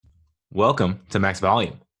Welcome to Max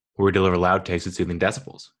Volume, where we deliver loud takes with soothing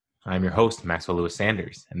decibels. I'm your host, Maxwell Lewis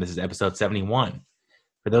Sanders, and this is episode 71.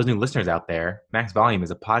 For those new listeners out there, Max Volume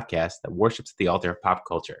is a podcast that worships at the altar of pop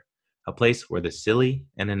culture, a place where the silly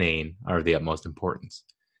and inane are of the utmost importance.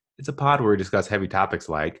 It's a pod where we discuss heavy topics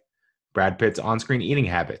like Brad Pitt's on-screen eating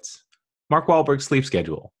habits, Mark Wahlberg's sleep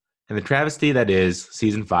schedule, and the travesty that is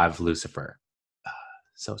Season 5 of Lucifer.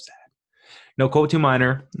 So sad. No quote too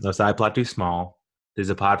minor, no side plot too small. This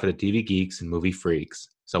is a pod for the TV geeks and movie freaks.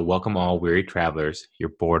 So welcome all weary travelers.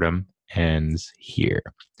 Your boredom ends here.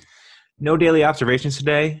 No daily observations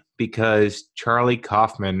today because Charlie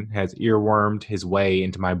Kaufman has earwormed his way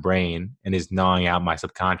into my brain and is gnawing out my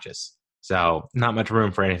subconscious. So not much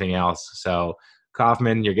room for anything else. So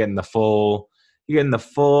Kaufman, you're getting the full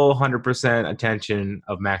 100% attention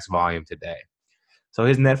of Max Volume today. So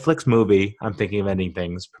his Netflix movie, I'm Thinking of Ending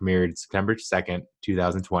Things, premiered September 2nd,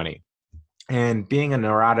 2020. And being a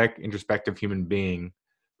neurotic, introspective human being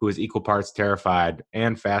who is equal parts terrified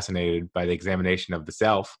and fascinated by the examination of the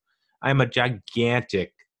self, I am a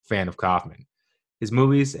gigantic fan of Kaufman. His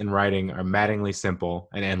movies and writing are maddeningly simple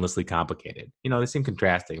and endlessly complicated. They seem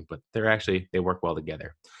contrasting, but they work well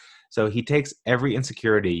together. So he takes every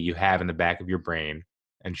insecurity you have in the back of your brain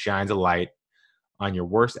and shines a light on your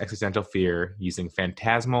worst existential fear using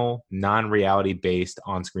phantasmal, non-reality based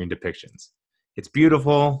on-screen depictions. It's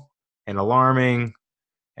beautiful and alarming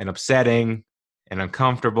and upsetting and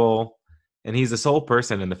uncomfortable, and he's the sole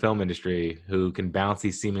person in the film industry who can balance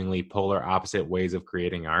these seemingly polar opposite ways of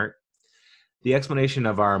creating art. The explanation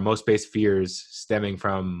of our most base fears stemming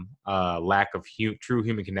from lack of true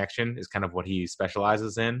human connection is kind of what he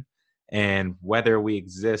specializes in, and whether we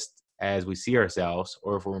exist as we see ourselves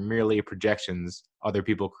or if we're merely projections other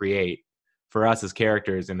people create for us as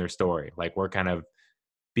characters in their story. Like we're kind of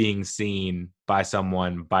being seen by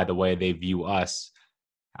someone by the way they view us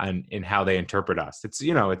and in how they interpret us.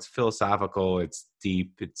 It's philosophical, it's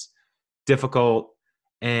deep, it's difficult.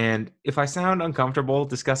 And if I sound uncomfortable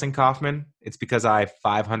discussing Kaufman, it's because I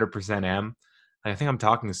 500% am. I think I'm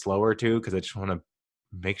talking slower too because I just want to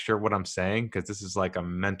make sure what I'm saying, because this is like a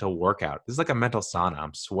mental workout. This is like a mental sauna.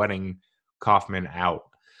 I'm sweating Kaufman out.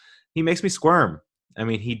 He makes me squirm. I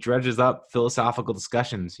mean, he dredges up philosophical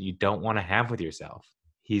discussions you don't want to have with yourself.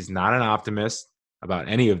 He's not an optimist about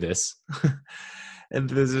any of this. And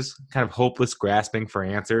there's this kind of hopeless grasping for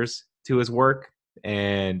answers to his work.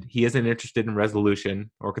 And he isn't interested in resolution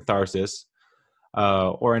or catharsis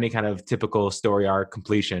or any kind of typical story arc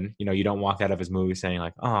completion. You don't walk out of his movie saying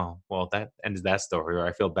like, oh, well, that ends that story, or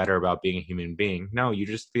I feel better about being a human being. No, I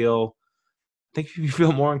think you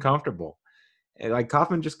feel more uncomfortable. And like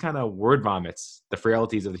Kaufman just kind of word vomits the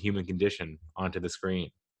frailties of the human condition onto the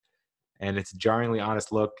screen. And it's a jarringly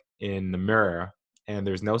honest look in the mirror. And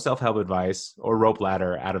there's no self-help advice or rope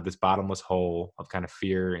ladder out of this bottomless hole of kind of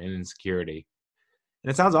fear and insecurity.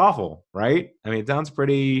 And it sounds awful, right? It sounds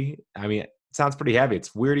pretty heavy.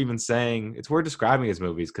 It's weird describing his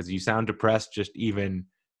movies because you sound depressed just even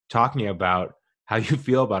talking about how you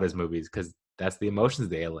feel about his movies, because that's the emotions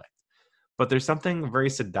they elicit. But there's something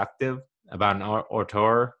very seductive about an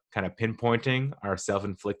auteur kind of pinpointing our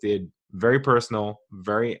self-inflicted, very personal,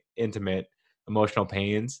 very intimate emotional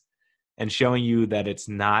pains and showing you that it's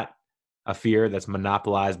not a fear that's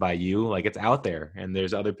monopolized by you. Like, it's out there, and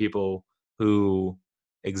there's other people who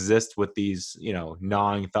exist with these,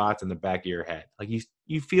 gnawing thoughts in the back of your head. Like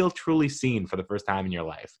you feel truly seen for the first time in your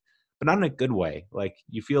life, but not in a good way. Like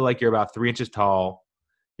you feel like you're about 3 inches tall,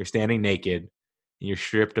 you're standing naked, and you're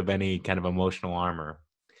stripped of any kind of emotional armor.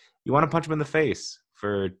 You want to punch him in the face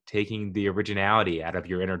for taking the originality out of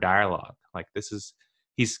your inner dialogue. Like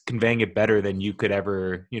he's conveying it better than you could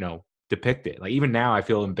ever, depict it. Like even now I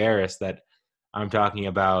feel embarrassed that I'm talking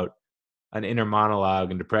about an inner monologue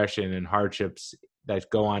and depression and hardships that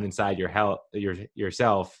go on inside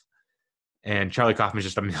yourself. And Charlie Kaufman's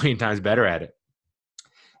just a million times better at it.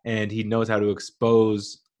 And he knows how to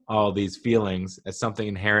expose all these feelings as something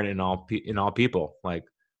inherent in all people. Like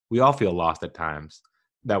we all feel lost at times,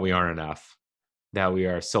 that we aren't enough, that we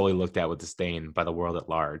are solely looked at with disdain by the world at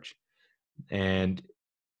large. And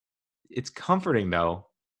it's comforting though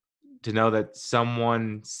to know that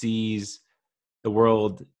someone sees the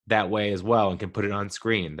world that way as well and can put it on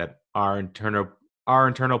screen, that our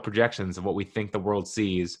internal projections of what we think the world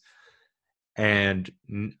sees and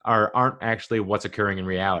aren't actually what's occurring in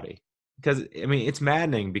reality. Because it's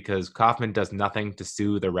maddening because Kaufman does nothing to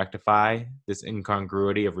soothe or rectify this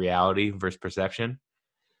incongruity of reality versus perception,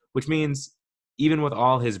 which means even with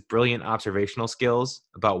all his brilliant observational skills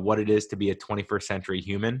about what it is to be a 21st century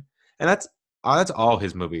human, and that's all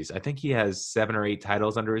his movies. I think he has 7 or 8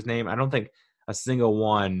 titles under his name. I don't think a single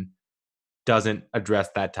one doesn't address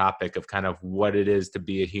that topic of kind of what it is to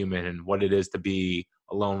be a human and what it is to be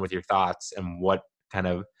alone with your thoughts and what kind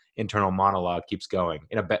of internal monologue keeps going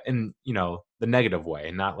in the negative way,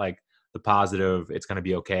 and not like the positive, it's going to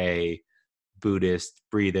be okay, Buddhist,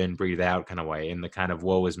 breathe in, breathe out kind of way, in the kind of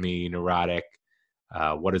woe is me, neurotic,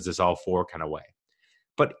 what is this all for kind of way.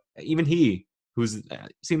 But even he, who's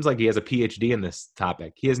seems like he has a PhD in this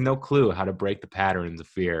topic, he has no clue how to break the patterns of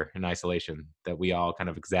fear and isolation that we all kind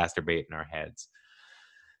of exacerbate in our heads.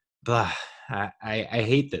 Blah, I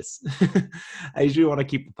hate this. I usually want to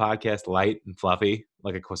keep the podcast light and fluffy,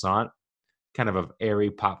 like a croissant, kind of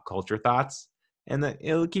airy pop culture thoughts, and that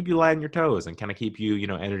it'll keep you light on your toes and kind of keep you,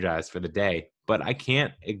 energized for the day. But I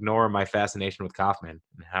can't ignore my fascination with Kaufman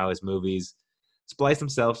and how his movies splice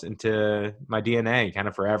themselves into my DNA kind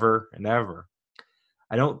of forever and ever.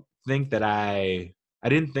 I don't think that I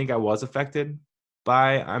didn't think I was affected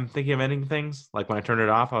by I'm thinking of ending things. Like when I turned it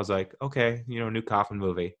off, I was like, okay, new Kaufman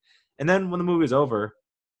movie. And then when the movie was over,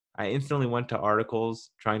 I instantly went to articles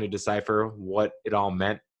trying to decipher what it all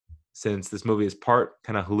meant, since this movie is part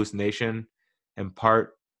kind of hallucination and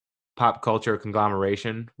part pop culture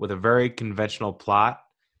conglomeration with a very conventional plot,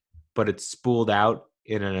 but it's spooled out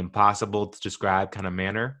in an impossible to describe kind of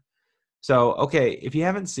manner. So, okay, if you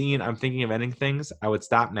haven't seen I'm Thinking of Ending Things, I would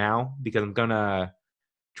stop now, because I'm going to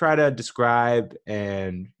try to describe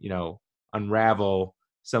and, unravel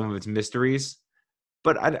some of its mysteries.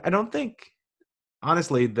 But I don't think,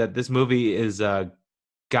 honestly, that this movie is a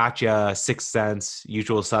gotcha, Sixth Sense,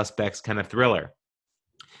 Usual Suspects kind of thriller.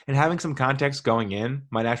 And having some context going in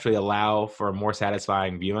might actually allow for a more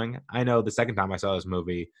satisfying viewing. I know the second time I saw this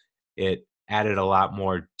movie, it added a lot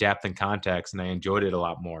more depth and context, and I enjoyed it a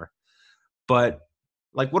lot more. But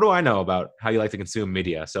like, what do I know about how you like to consume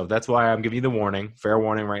media? So that's why I'm giving you the warning, fair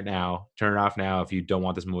warning right now. Turn it off now if you don't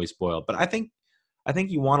want this movie spoiled. But I think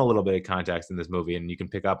you want a little bit of context in this movie, and you can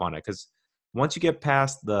pick up on it, because once you get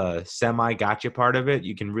past the semi gotcha part of it,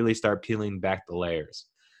 you can really start peeling back the layers.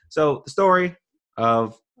 So the story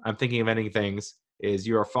of I'm Thinking of Ending Things is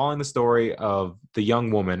you are following the story of the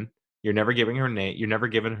young woman. You're never giving her name. You're never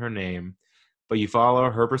given her name, but you follow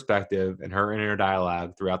her perspective and her inner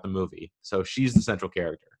dialogue throughout the movie. So she's the central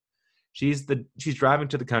character. She's driving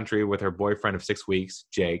to the country with her boyfriend of 6 weeks,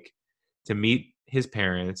 Jake, to meet his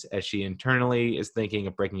parents, as she internally is thinking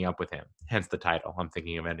of breaking up with him. Hence the title, I'm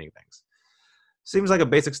Thinking of Ending Things. Seems like a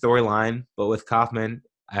basic storyline, but with Kaufman,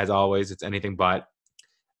 as always, it's anything but.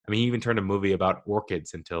 I mean, he even turned a movie about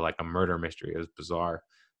orchids into like a murder mystery. It was bizarre.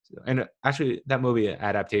 And actually, that movie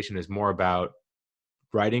adaptation is more about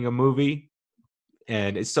writing a movie,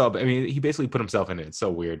 and it's so. I mean, he basically put himself in it. It's so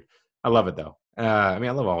weird. I love it though. I mean,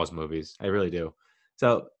 I love all his movies. I really do.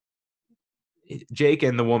 So Jake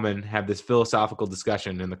and the woman have this philosophical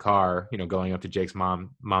discussion in the car, going up to Jake's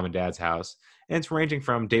mom and dad's house. And it's ranging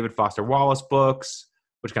from David Foster Wallace books,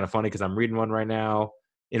 which is kind of funny because I'm reading one right now.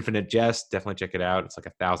 Infinite Jest, definitely check it out. It's like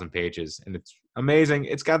 1,000 pages and it's amazing.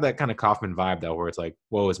 It's got that kind of Kaufman vibe though, where it's like,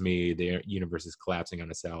 woe is me, the universe is collapsing on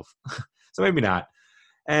itself. So maybe not.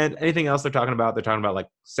 And anything else they're talking about like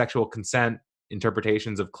sexual consent,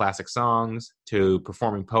 interpretations of classic songs, to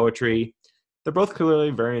performing poetry. They're both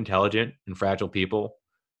clearly very intelligent and fragile people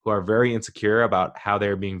who are very insecure about how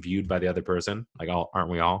they're being viewed by the other person. Like, aren't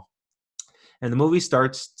we all? And the movie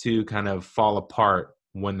starts to kind of fall apart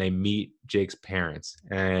when they meet Jake's parents,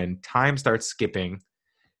 and time starts skipping.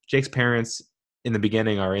 Jake's parents in the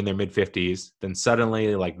beginning are in their mid 50s. Then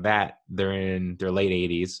suddenly, like that, they're in their late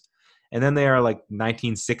 80s. And then they are like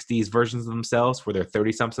 1960s versions of themselves where they're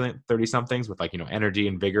 30 somethings with like, energy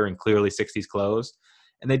and vigor and clearly 60s clothes.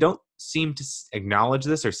 And they don't seem to acknowledge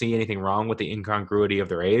this or see anything wrong with the incongruity of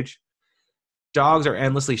their age. Dogs are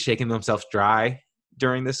endlessly shaking themselves dry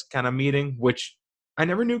during this kind of meeting, which I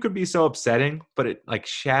never knew could be so upsetting, but it like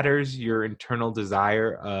shatters your internal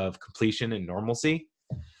desire of completion and normalcy.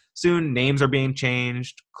 Soon, names are being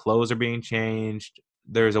changed, clothes are being changed.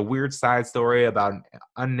 There's a weird side story about an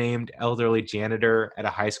unnamed elderly janitor at a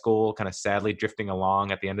high school kind of sadly drifting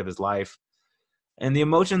along at the end of his life. And the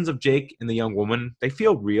emotions of Jake and the young woman, they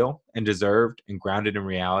feel real and deserved and grounded in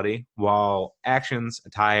reality, while actions,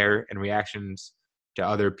 attire, and reactions to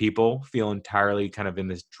other people feel entirely kind of in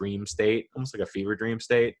this dream state, almost like a fever dream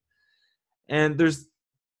state. And there's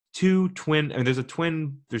twin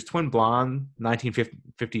blonde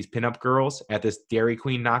 1950s pinup girls at this Dairy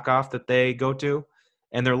Queen knockoff that they go to,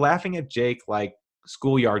 and they're laughing at Jake like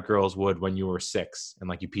schoolyard girls would when you were 6 and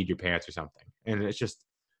like you peed your pants or something. And it's just,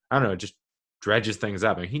 I don't know, it just dredges things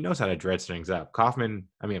up. I mean, he knows how to dredge things up. Kaufman,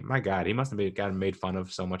 I mean, my God, he must have gotten made fun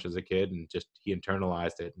of so much as a kid, and just he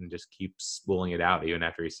internalized it and just keeps spooling it out even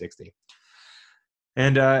after he's 60.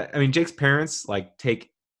 And Jake's parents like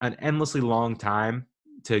take an endlessly long time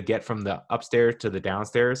to get from the upstairs to the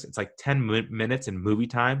downstairs. It's like 10 minutes in movie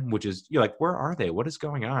time, which is, you're like, where are they? What is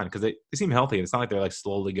going on? Because they seem healthy. It's not like they're like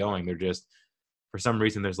slowly going. They're just, for some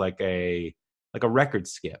reason, there's like a record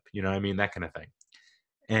skip, you know what I mean? That kind of thing.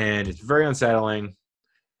 And it's very unsettling.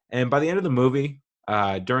 And by the end of the movie,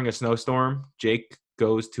 during a snowstorm, Jake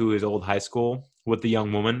goes to his old high school with the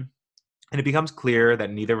young woman, and it becomes clear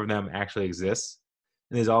that neither of them actually exists.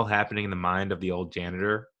 And this is all happening in the mind of the old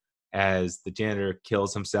janitor as the janitor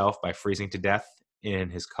kills himself by freezing to death in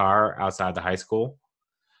his car outside the high school.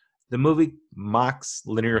 The movie mocks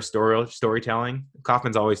linear storytelling.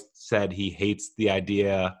 Kaufman's always said he hates the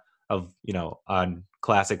idea of, a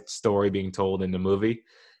classic story being told in the movie.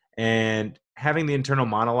 And having the internal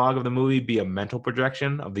monologue of the movie be a mental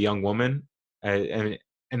projection of the young woman, and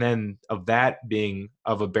then of that being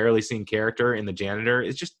of a barely seen character in the janitor,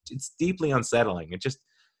 it's deeply unsettling. It just,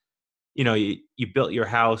 you built your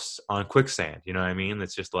house on quicksand, you know what I mean?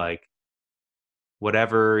 It's just like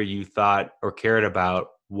whatever you thought or cared about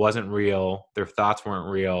wasn't real, their thoughts weren't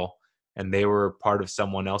real, and they were part of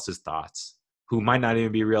someone else's thoughts who might not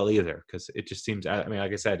even be real either, because it just seems, like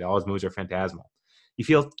I said, all his movies are phantasmal. You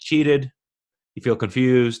feel cheated, you feel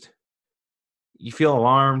confused, you feel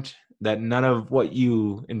alarmed that none of what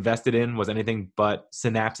you invested in was anything but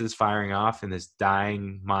synapses firing off in this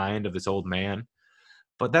dying mind of this old man.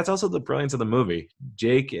 But that's also the brilliance of the movie.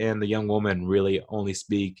 Jake and the young woman really only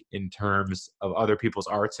speak in terms of other people's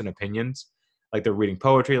arts and opinions. Like they're reading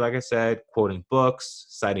poetry, like I said, quoting books,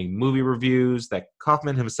 citing movie reviews that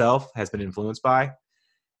Kaufman himself has been influenced by.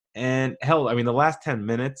 And hell, the last 10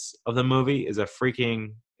 minutes of the movie is the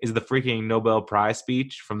freaking Nobel Prize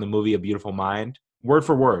speech from the movie A Beautiful Mind, word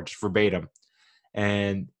for word, verbatim.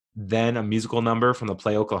 And then a musical number from the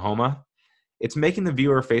play Oklahoma. It's making the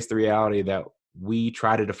viewer face the reality that we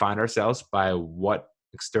try to define ourselves by what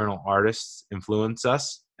external artists influence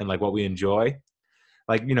us and like what we enjoy.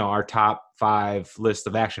 Like, our top 5 list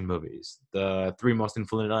of action movies, the 3 most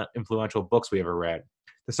influential books we ever read,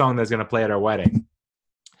 the song that's going to play at our wedding.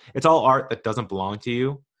 It's all art that doesn't belong to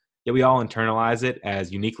you, yet we all internalize it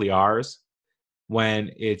as uniquely ours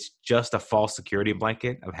when it's just a false security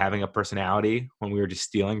blanket of having a personality when we were just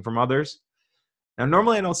stealing from others. Now,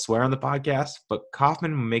 normally I don't swear on the podcast, but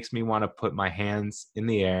Kaufman makes me want to put my hands in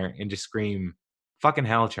the air and just scream, fucking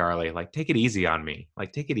hell, Charlie. Like, take it easy on me.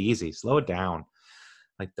 Like, take it easy. Slow it down.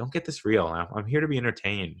 Like, don't get this real. I'm here to be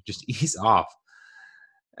entertained. Just ease off.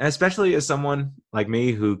 And especially as someone like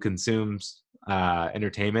me who consumes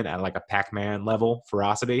entertainment at like a Pac-Man level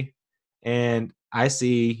ferocity. And I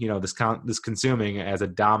see, this consuming as a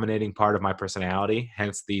dominating part of my personality,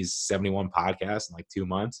 hence these 71 podcasts in like 2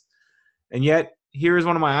 months. And yet, here is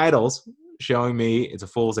one of my idols showing me it's a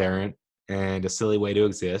fool's errand and a silly way to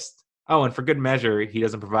exist. Oh, and for good measure, he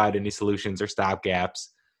doesn't provide any solutions or stopgaps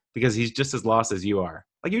because he's just as lost as you are.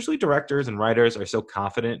 Like, usually directors and writers are so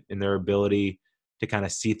confident in their ability to kind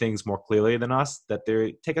of see things more clearly than us that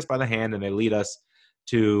they take us by the hand and they lead us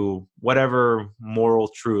to whatever moral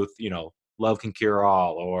truth, love can cure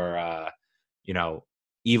all, or,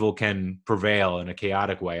 evil can prevail in a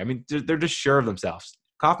chaotic way. They're just sure of themselves.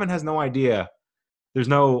 Kaufman has no idea. There's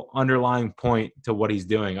no underlying point to what he's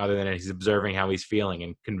doing other than he's observing how he's feeling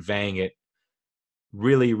and conveying it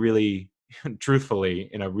really, really truthfully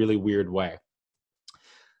in a really weird way.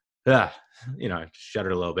 I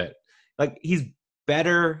shuddered a little bit. Like, he's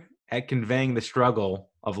better at conveying the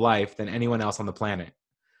struggle of life than anyone else on the planet.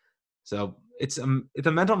 So it's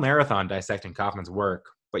a mental marathon dissecting Kaufman's work,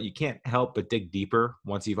 but you can't help but dig deeper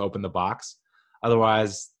once you've opened the box.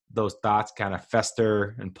 Otherwise, those thoughts kind of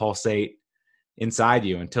fester and pulsate inside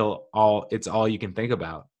you until it's all you can think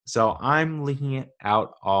about. So I'm leaking it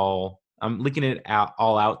all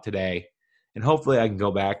out today, and hopefully I can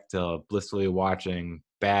go back to blissfully watching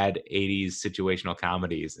bad 80s situational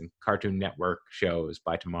comedies and Cartoon Network shows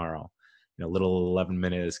by tomorrow. Little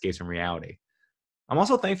 11-minute escapes from reality. I'm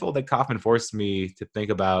also thankful that Kaufman forced me to think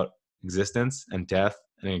about existence and death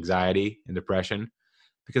and anxiety and depression,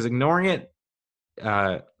 because ignoring it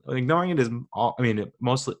is all.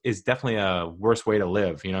 Mostly is definitely a worse way to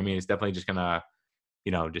live. It's definitely just gonna,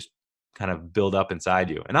 just kind of build up inside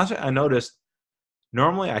you. And also, I noticed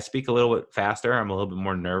normally I speak a little bit faster. I'm a little bit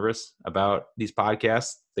more nervous about these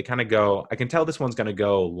podcasts. They kind of go. I can tell this one's gonna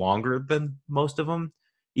go longer than most of them,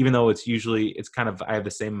 even though it's kind of, I have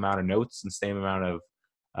the same amount of notes and same amount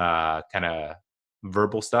of kind of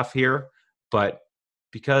verbal stuff here, but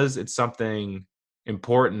because it's something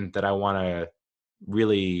important that I want to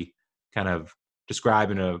really kind of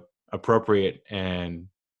describe in a appropriate and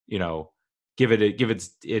give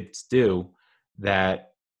its due,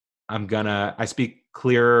 that I speak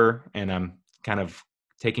clearer and I'm kind of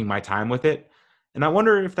taking my time with it. And I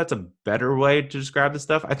wonder if that's a better way to describe this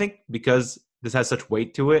stuff. I think because this has such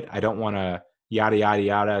weight to it, I don't want to yada, yada,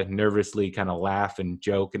 yada, nervously kind of laugh and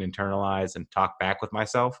joke and internalize and talk back with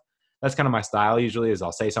myself. That's kind of my style usually is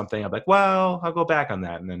I'll say something. I'm like, well, I'll go back on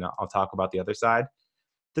that. And then I'll talk about the other side.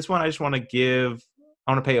 This one, I just want to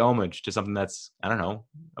I want to pay homage to something that's, I don't know,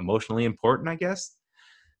 emotionally important, I guess.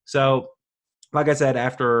 So like I said,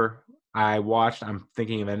 after I watched, I'm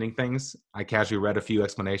thinking of ending things. I casually read a few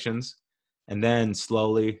explanations. And then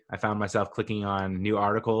slowly I found myself clicking on new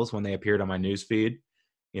articles when they appeared on my news feed.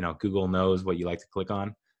 Google knows what you like to click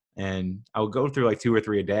on. And I would go through like 2 or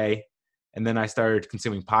 3 a day. And then I started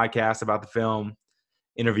consuming podcasts about the film,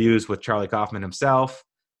 interviews with Charlie Kaufman himself,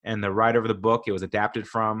 and the writer of the book it was adapted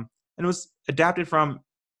from. And it was adapted from,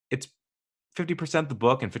 it's 50% the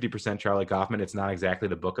book and 50% Charlie Kaufman. It's not exactly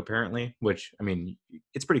the book, apparently, which, I mean,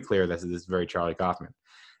 it's pretty clear this is very Charlie Kaufman.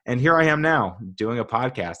 And here I am now doing a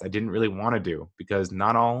podcast I didn't really want to do because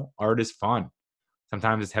not all art is fun.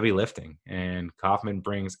 Sometimes it's heavy lifting, and Kaufman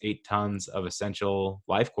brings 8 tons of essential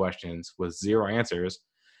life questions with 0 answers.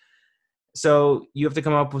 So you have to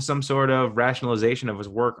come up with some sort of rationalization of his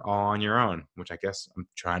work all on your own, which I guess I'm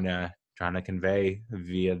trying to convey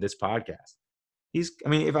via this podcast.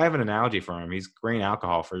 If I have an analogy for him, he's grain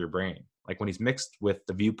alcohol for your brain. Like when he's mixed with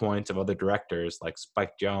the viewpoints of other directors like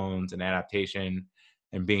Spike Jonze in Adaptation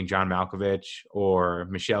and Being John Malkovich or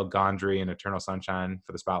Michel Gondry in Eternal Sunshine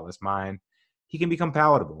for the Spotless Mind, he can become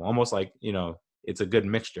palatable, almost like, it's a good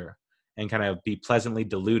mixture and kind of be pleasantly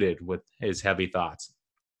diluted with his heavy thoughts.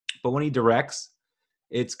 But when he directs,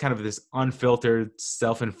 it's kind of this unfiltered,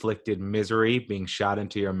 self-inflicted misery being shot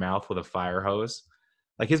into your mouth with a fire hose.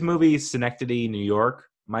 Like his movie Synecdoche, New York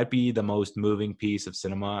might be the most moving piece of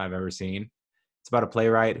cinema I've ever seen. It's about a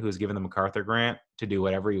playwright who is given the MacArthur grant to do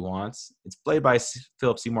whatever he wants. It's played by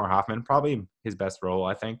Philip Seymour Hoffman, probably his best role,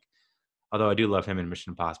 I think. Although I do love him in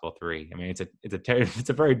Mission Impossible 3. I mean, it's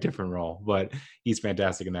a very different role, but he's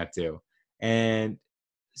fantastic in that too. And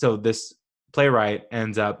so this playwright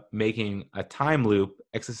ends up making a time loop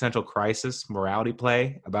existential crisis morality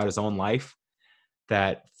play about his own life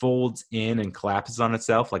that folds in and collapses on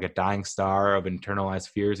itself like a dying star of internalized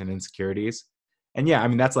fears and insecurities. And yeah, I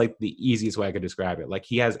mean, that's like the easiest way I could describe it. Like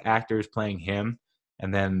he has actors playing him,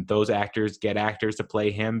 and then those actors get actors to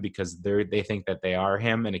play him because they think that they are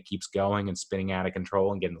him, and it keeps going and spinning out of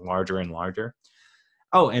control and getting larger and larger.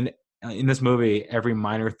 Oh, and in this movie, every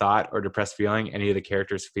minor thought or depressed feeling any of the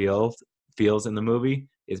characters feels in the movie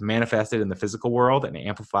is manifested in the physical world and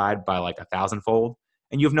amplified by like 1,000-fold.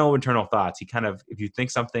 And you have no internal thoughts. If you think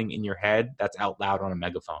something in your head, that's out loud on a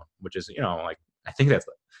megaphone, which is, like, I think that's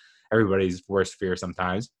everybody's worst fear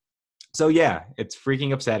sometimes. So yeah, it's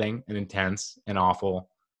freaking upsetting and intense and awful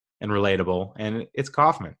and relatable. And it's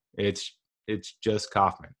Kaufman. It's just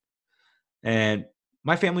Kaufman. And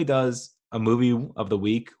my family does a movie of the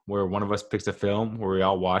week where one of us picks a film where we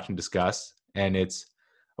all watch and discuss. And it's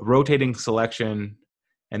a rotating selection.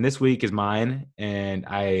 And this week is mine, and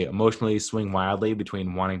I emotionally swing wildly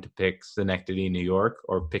between wanting to pick Synecdoche, New York,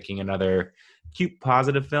 or picking another cute,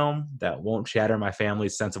 positive film that won't shatter my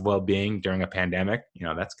family's sense of well-being during a pandemic.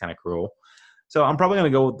 That's kind of cruel. So I'm probably going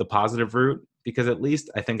to go with the positive route because at least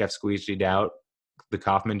I think I've squeezed out the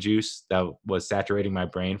Kaufman juice that was saturating my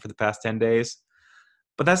brain for the past 10 days.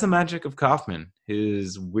 But that's the magic of Kaufman.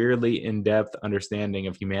 His weirdly in-depth understanding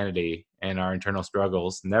of humanity and our internal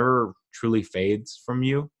struggles never truly fades from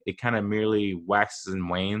you. It kind of merely waxes and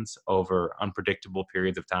wanes over unpredictable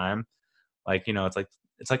periods of time. Like,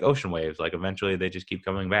 it's like ocean waves. Like eventually they just keep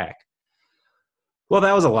coming back. Well,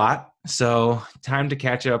 that was a lot. So time to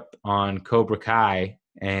catch up on Cobra Kai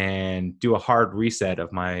and do a hard reset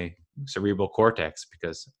of my cerebral cortex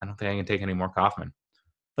because I don't think I can take any more Kaufman.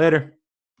 Later.